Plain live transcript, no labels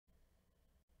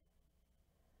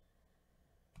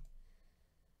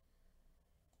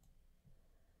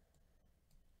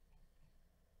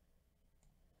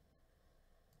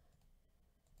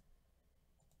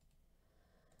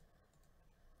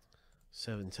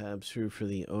7 times through for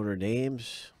the owner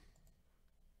names.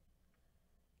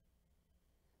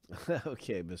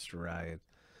 Okay, Mr. Ryan.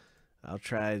 I'll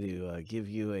try to give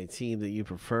you a team that you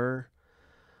prefer,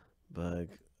 but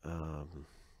I'll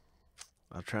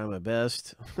try my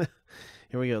best.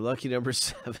 Here we go. Lucky number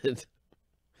 7.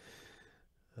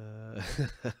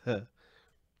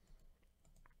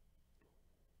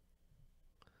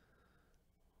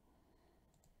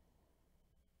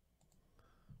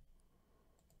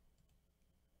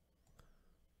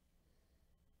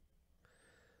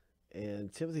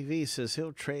 And Timothy V says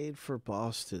he'll trade for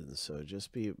Boston, so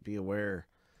just be aware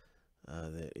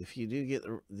that if you do get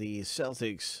the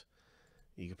Celtics,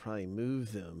 you could probably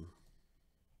move them.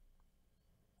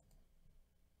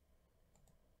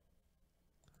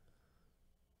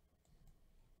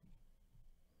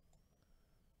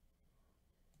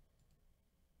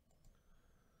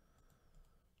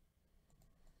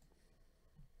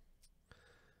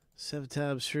 Seven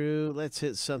times through. Let's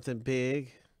hit something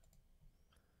big.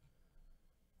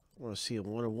 I want to see a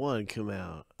 101 come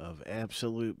out of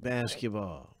absolute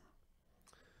basketball.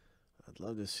 I'd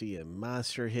love to see a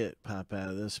monster hit pop out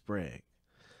of this break.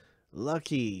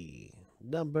 Lucky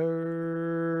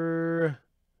number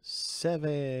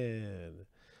 7.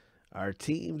 Our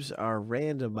teams are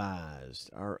randomized.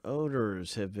 Our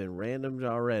owners have been randomed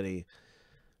already.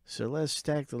 So let's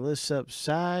stack the lists up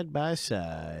side by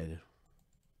side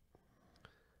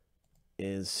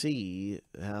and see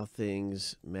how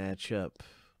things match up.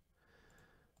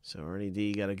 So Ernie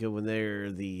D got a good one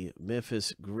there. The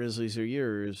Memphis Grizzlies are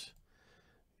yours.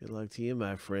 Good luck to you,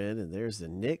 my friend. And there's the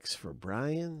Knicks for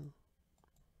Brian.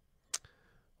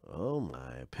 Oh,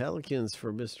 my. Pelicans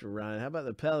for Mr. Ryan. How about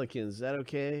the Pelicans? Is that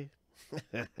okay?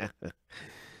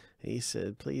 He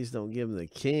said, please don't give him the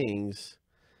Kings.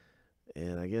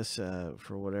 And I guess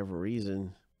for whatever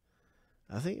reason,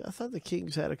 I thought the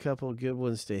Kings had a couple of good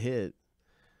ones to hit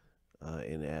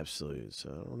in absolute. So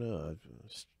I don't know.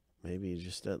 Maybe he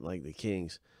just doesn't like the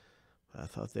Kings. I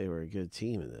thought they were a good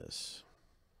team in this.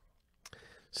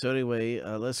 So anyway,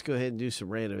 let's go ahead and do some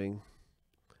randoming.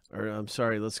 Or I'm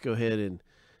sorry, let's go ahead and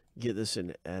get this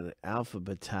in an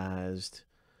alphabetized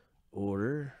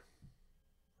order.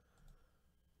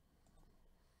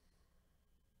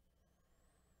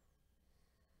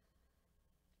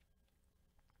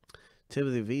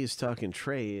 Timothy V is talking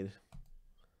trade.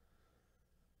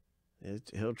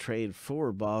 He'll trade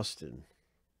for Boston.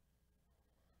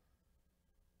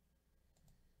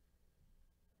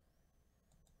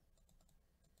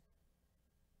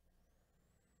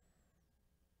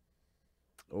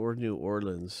 Or New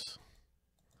Orleans.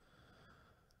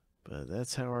 But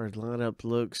that's how our lineup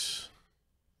looks.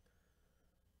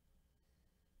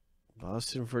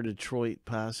 Boston for Detroit,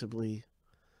 possibly.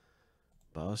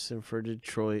 Boston for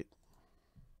Detroit.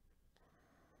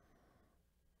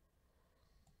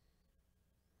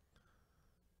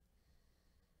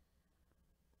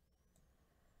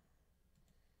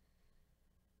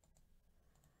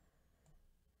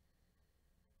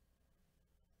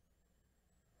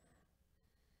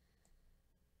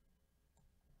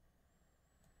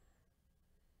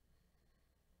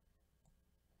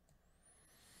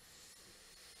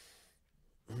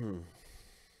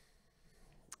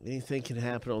 Anything can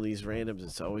happen on these randoms.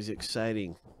 It's always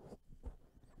exciting.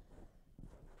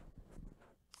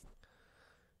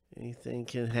 Anything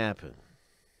can happen.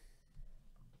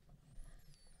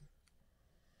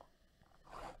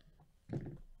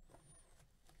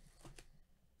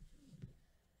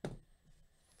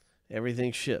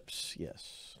 Everything ships,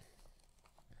 yes.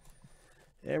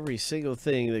 Every single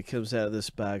thing that comes out of this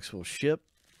box will ship.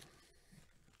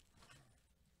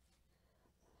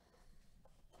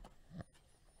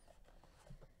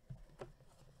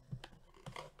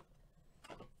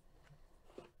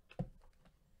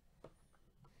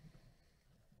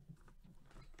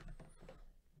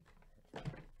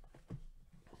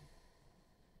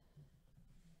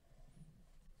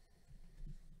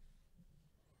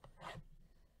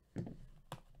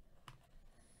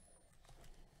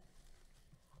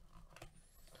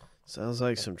 Sounds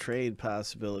like some trade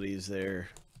possibilities there.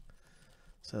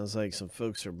 Sounds like some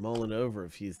folks are mulling over a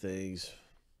few things.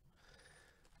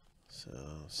 So,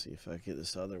 see if I get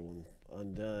this other one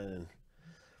undone.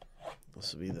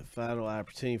 This will be the final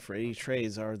opportunity for any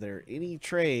trades. Are there any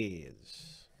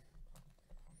trades?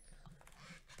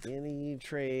 Any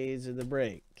trades in the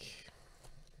break?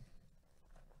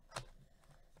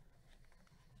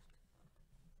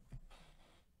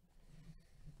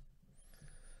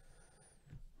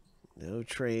 No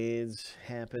trades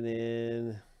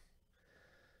happening.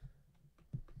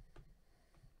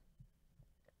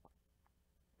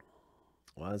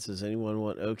 Juan says, anyone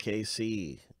want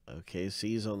OKC?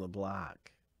 OKC's on the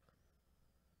block.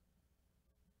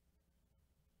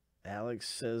 Alex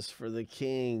says for the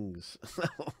Kings.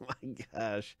 Oh my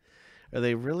gosh. Are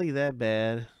they really that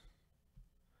bad?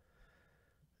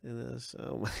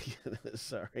 Oh my goodness.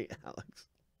 Sorry, Alex.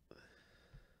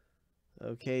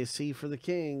 OKC for the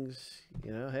Kings.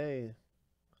 You know, hey.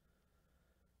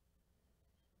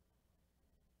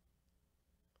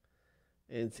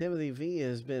 And Timothy V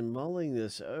has been mulling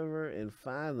this over and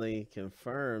finally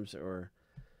confirms or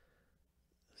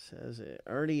says it.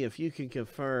 Ernie, if you can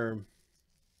confirm.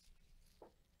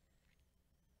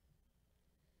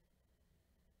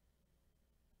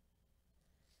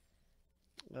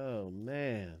 Oh,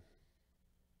 man.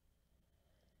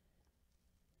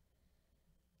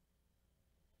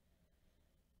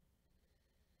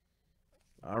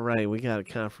 All right, we got a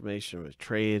confirmation of a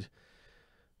trade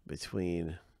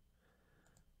between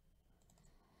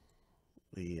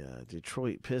the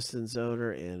Detroit Pistons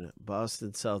owner and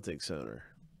Boston Celtics owner.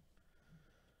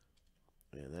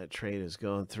 And that trade has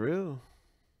gone through.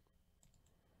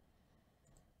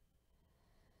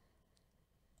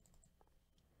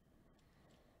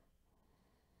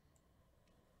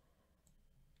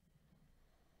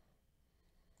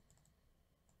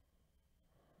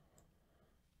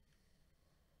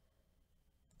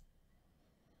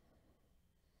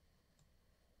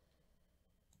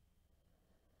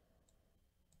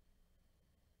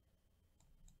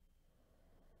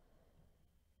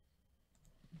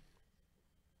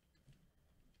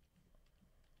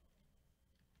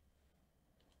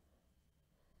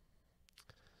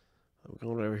 I'm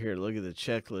going over here to look at the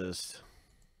checklist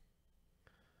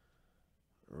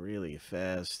really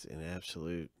fast and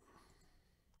absolute.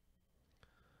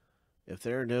 If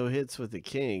there are no hits with the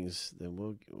Kings,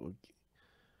 then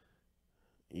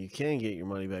you can get your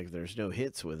money back if there's no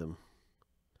hits with them.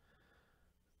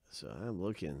 So I'm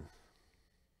looking.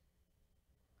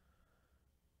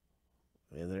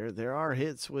 And there are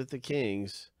hits with the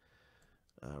Kings.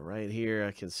 Right here,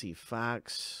 I can see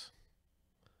Fox.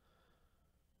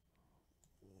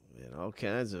 And all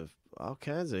kinds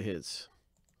of hits.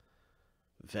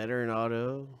 Veteran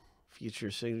auto,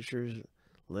 future signatures,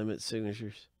 limit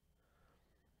signatures.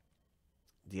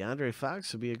 DeAndre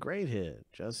Fox would be a great hit.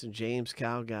 Justin James,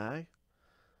 Kyle Guy.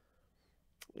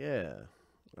 Yeah.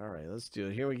 All right, let's do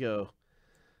it. Here we go.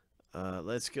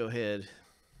 Let's go ahead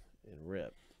and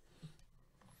rip.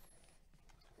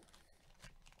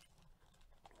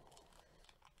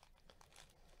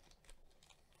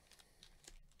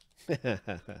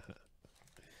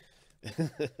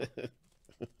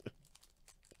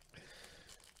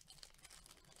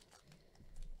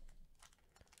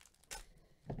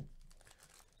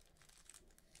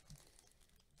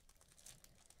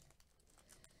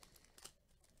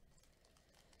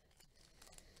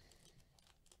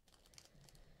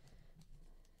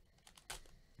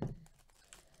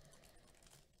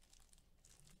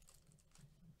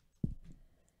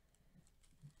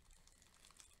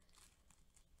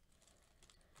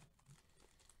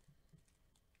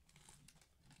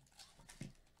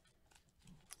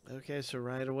 Okay, so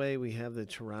right away we have the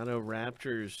Toronto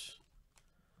Raptors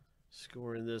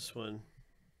scoring this one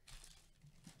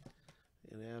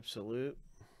in absolute.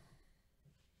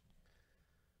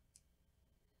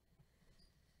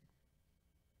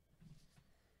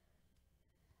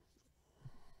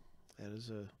 That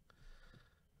is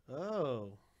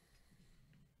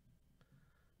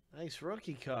nice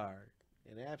rookie card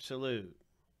in absolute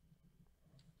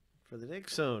for the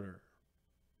Knicks owner.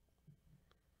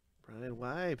 Brian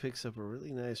Y picks up a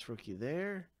really nice rookie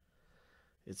there.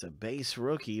 It's a base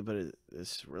rookie, but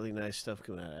it's really nice stuff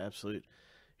coming out of absolute.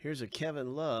 Here's a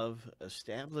Kevin Love,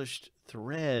 established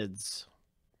threads.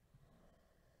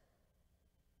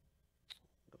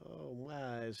 Oh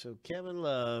my, so Kevin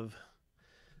Love,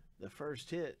 the first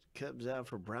hit comes out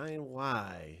for Brian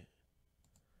Y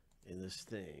in this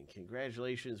thing.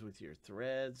 Congratulations with your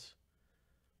threads.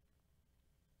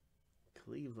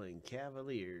 Cleveland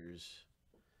Cavaliers,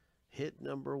 hit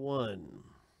number 1.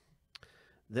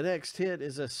 The next hit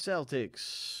is a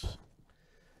Celtics.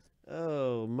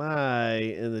 Oh my,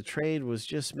 and the trade was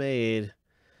just made.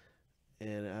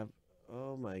 And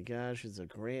oh my gosh, it's a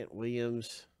Grant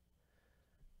Williams.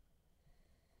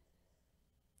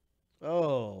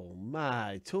 Oh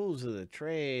my, tools of the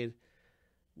trade.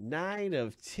 9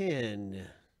 of 10.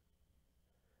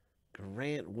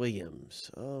 Grant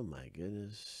Williams. Oh my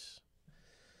goodness.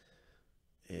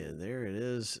 And there it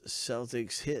is.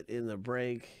 Celtics hit in the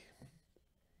break.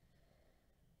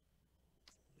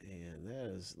 And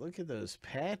that is, look at those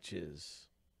patches.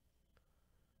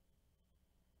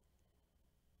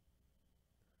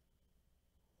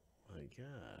 My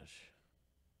gosh.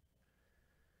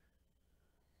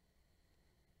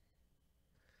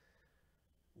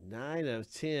 9 of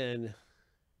 10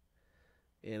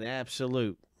 in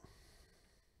absolute.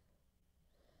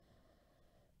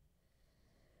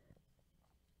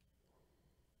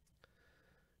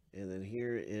 And then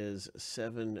here is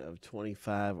 7 of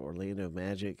 25 Orlando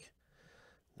Magic.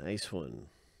 Nice one.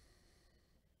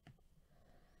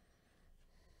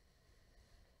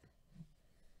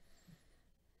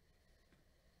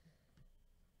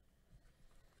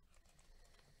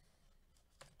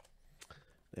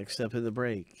 Next up in the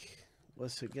break,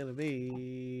 what's it going to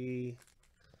be?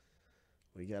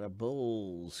 We got a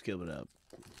Bulls coming up.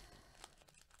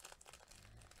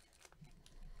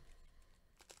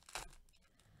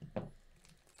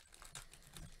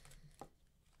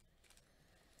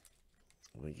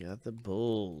 We got the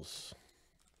Bulls.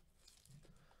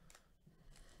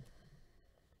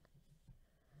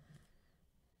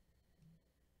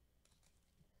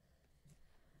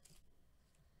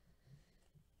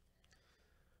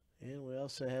 And we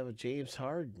also have a James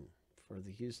Harden for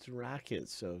the Houston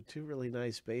Rockets. So 2 really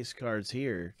nice base cards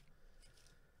here.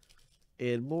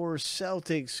 And more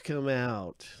Celtics come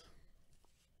out.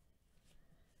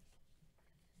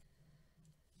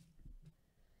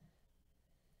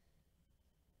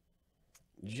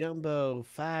 Jumbo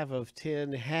 5 of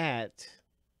 10 hat.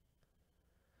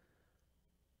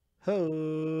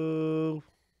 Ho.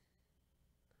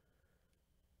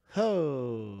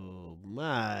 Ho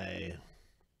my.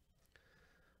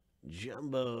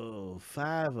 Jumbo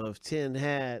 5 of 10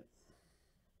 hat.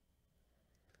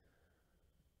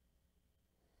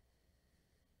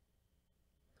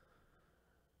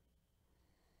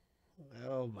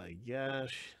 Oh my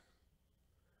gosh.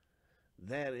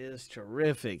 That is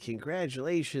terrific.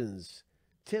 Congratulations,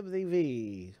 Timothy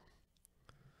V.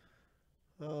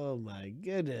 Oh my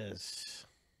goodness.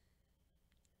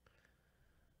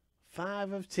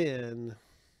 5 of 10.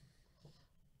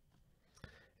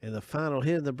 And the final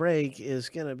hit of the break is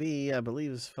going to be, I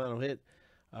believe it's the final hit,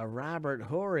 a Robert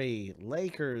Horry,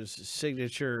 Lakers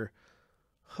signature.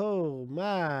 Oh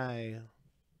my.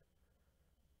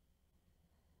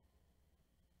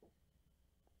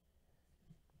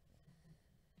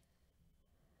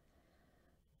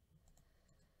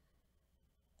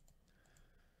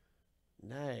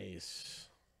 Nice.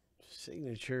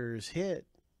 Signatures hit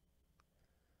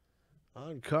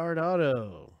on card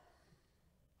auto.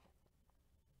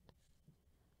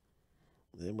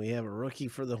 Then we have a rookie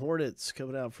for the Hornets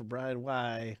coming out for Brian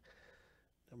Y.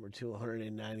 Number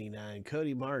 299,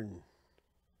 Cody Martin.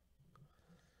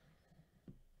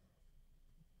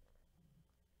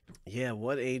 Yeah,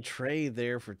 what a trade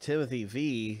there for Timothy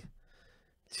V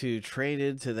to trade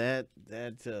into that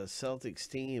Celtics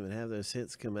team and have those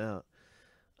hits come out.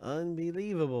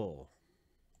 Unbelievable.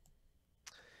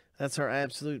 That's our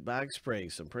absolute box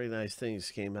break. Some pretty nice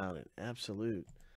things came out in absolute.